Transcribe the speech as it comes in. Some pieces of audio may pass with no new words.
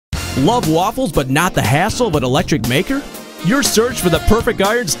Love waffles but not the hassle of an electric maker? Your search for the perfect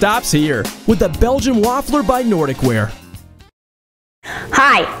iron stops here with the Belgian Waffler by Nordicware.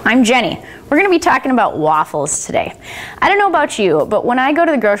 Hi, I'm Jenny. We're going to be talking about waffles today. I don't know about you, but when I go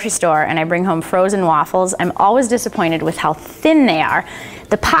to the grocery store and I bring home frozen waffles, I'm always disappointed with how thin they are.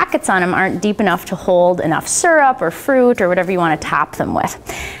 The pockets on them aren't deep enough to hold enough syrup or fruit or whatever you want to top them with.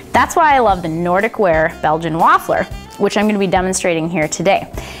 That's why I love the Nordicware Belgian Waffler, which I'm going to be demonstrating here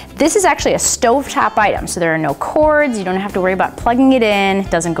today. This is actually a stovetop item, so there are no cords, you don't have to worry about plugging it in, it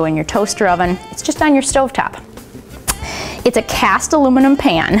doesn't go in your toaster oven, it's just on your stovetop. It's a cast aluminum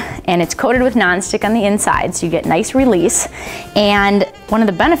pan and it's coated with nonstick on the inside, so you get nice release. And one of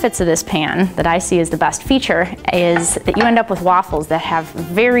the benefits of this pan that I see as the best feature is that you end up with waffles that have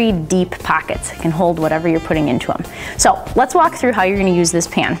very deep pockets. It can hold whatever you're putting into them. So let's walk through how you're going to use this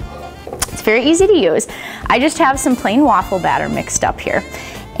pan. It's very easy to use. I just have some plain waffle batter mixed up here.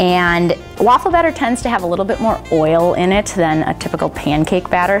 And waffle batter tends to have a little bit more oil in it than a typical pancake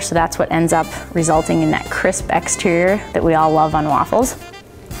batter, so that's what ends up resulting in that crisp exterior that we all love on waffles.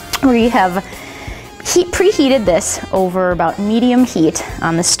 We have preheated this over about medium heat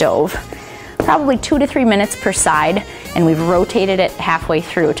on the stove, probably 2 to 3 minutes per side, and we've rotated it halfway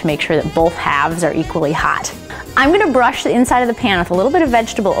through to make sure that both halves are equally hot. I'm going to brush the inside of the pan with a little bit of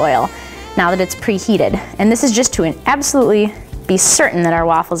vegetable oil now that it's preheated, and this is just to absolutely be certain that our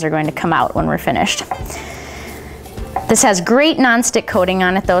waffles are going to come out when we're finished. This has great nonstick coating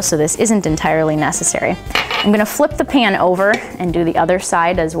on it though, so this isn't entirely necessary. I'm going to flip the pan over and do the other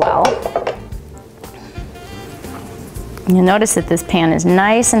side as well. You'll notice that this pan is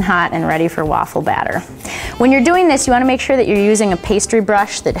nice and hot and ready for waffle batter. When you're doing this, you want to make sure that you're using a pastry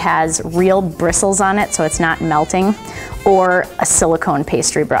brush that has real bristles on it so it's not melting, or a silicone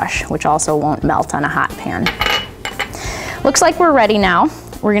pastry brush, which also won't melt on a hot pan. Looks like we're ready now.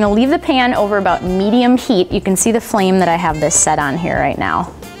 We're gonna leave the pan over about medium heat. You can see the flame that I have this set on here right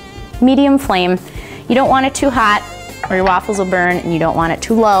now. Medium flame. You don't want it too hot or your waffles will burn, and you don't want it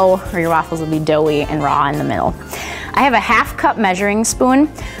too low or your waffles will be doughy and raw in the middle. I have a ½ cup measuring spoon.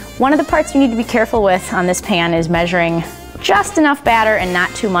 One of the parts you need to be careful with on this pan is measuring just enough batter and not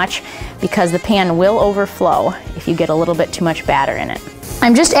too much, because the pan will overflow if you get a little bit too much batter in it.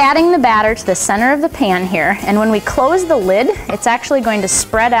 I'm just adding the batter to the center of the pan here, and when we close the lid, it's actually going to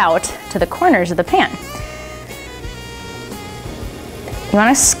spread out to the corners of the pan. You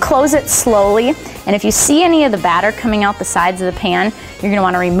want to close it slowly, and if you see any of the batter coming out the sides of the pan, you're going to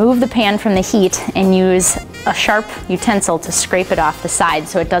want to remove the pan from the heat and use a sharp utensil to scrape it off the side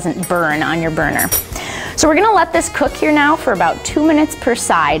so it doesn't burn on your burner. So we're going to let this cook here now for about 2 minutes per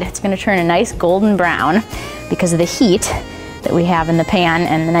side. It's going to turn a nice golden brown because of the heat that we have in the pan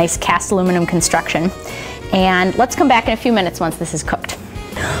and the nice cast aluminum construction. And let's come back in a few minutes once this is cooked.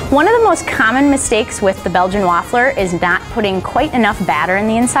 One of the most common mistakes with the Belgian Waffler is not putting quite enough batter in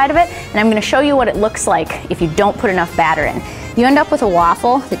the inside of it, and I'm going to show you what it looks like if you don't put enough batter in. You end up with a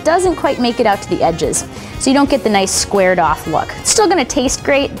waffle that doesn't quite make it out to the edges, so you don't get the nice squared off look. It's still going to taste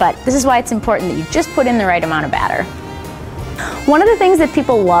great, but this is why it's important that you just put in the right amount of batter. One of the things that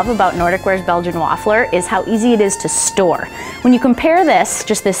people love about Nordicware's Belgian Waffler is how easy it is to store. When you compare this,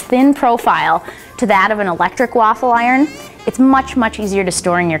 just this thin profile, to that of an electric waffle iron, it's much, much easier to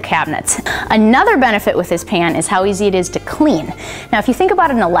store in your cabinets. Another benefit with this pan is how easy it is to clean. Now, if you think about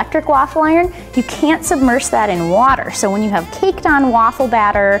an electric waffle iron, you can't submerge that in water. So when you have caked on waffle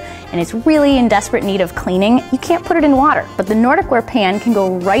batter and it's really in desperate need of cleaning, you can't put it in water. But the Nordicware pan can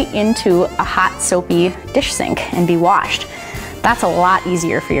go right into a hot, soapy dish sink and be washed. That's a lot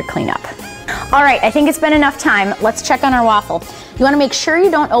easier for your cleanup. All right, I think it's been enough time. Let's check on our waffle. You want to make sure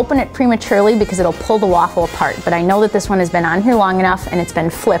you don't open it prematurely because it'll pull the waffle apart, but I know that this one has been on here long enough and it's been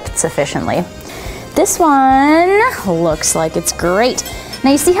flipped sufficiently. This one looks like it's great.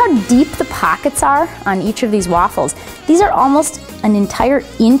 Now you see how deep the pockets are on each of these waffles? These are almost an entire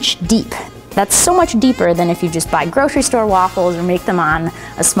inch deep. That's so much deeper than if you just buy grocery store waffles or make them on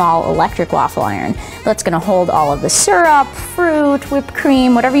a small electric waffle iron. That's going to hold all of the syrup, fruit, whipped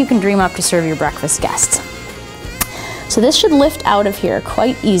cream, whatever you can dream up to serve your breakfast guests. So this should lift out of here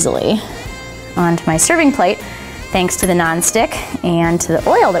quite easily onto my serving plate, thanks to the nonstick and to the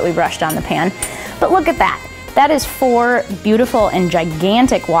oil that we brushed on the pan. But look at that. That is 4 beautiful and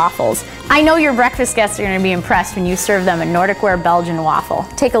gigantic waffles. I know your breakfast guests are going to be impressed when you serve them a Nordicware Belgian waffle.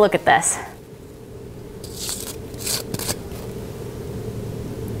 Take a look at this.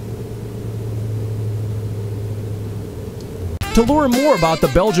 To learn more about the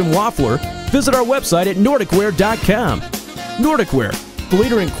Belgian Waffler, visit our website at Nordicware.com. Nordicware, the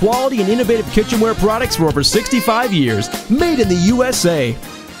leader in quality and innovative kitchenware products for over 65 years, made in the USA.